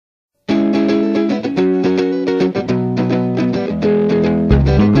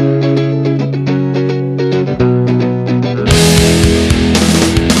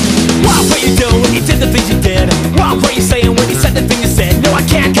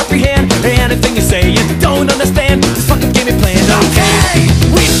don't understand. Just fucking give me plans, okay?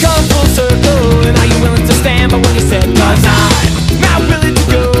 We've come full circle, and are you willing to stand by what you said? 'Cause I'm not willing to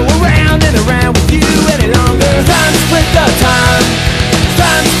go around and around with you any longer. It's time to split the time. It's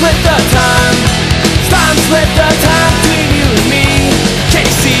time to split the time. It's time to split the time between you and me. Can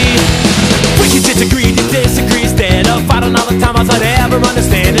you see? We can just agree to disagree instead of fighting all the time outside ever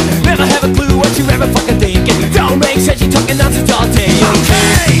understanding. Never have a clue what you ever fucking thinking. Don't make sense, you're talking nonsense all day,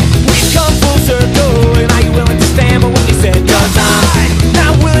 okay? We've come full circle, and are you willing to stand by what you said? 'Cause I'm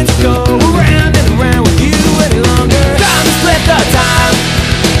not willing to go around and around with you any longer. It's time to split the time.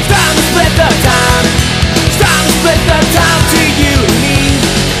 It's time to split the time. It's time to split the time between you and me.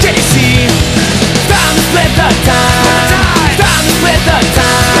 Can you see? It's time to split the time. It's time to split the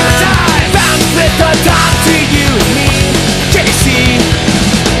time. It's time to split the time between you and me. Can you see?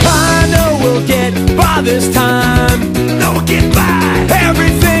 I know we'll get by this time. No, we'll get by.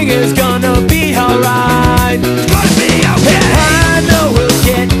 Everything is gonna be alright. It's gonna be okay. I know we'll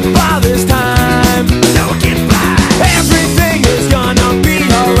get by this time. No, we'll get by. Everything is gonna be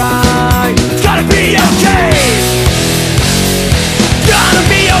alright. It's gonna be okay. It's gonna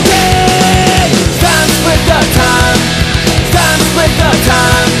be okay. It's time to split the time. It's time to split the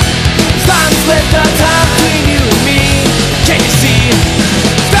time. It's time to split the time between you and me. Can you see?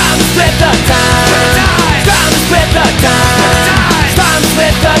 It's time to split the time. It's time to split the time. It's time to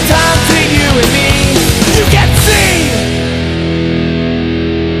split the time.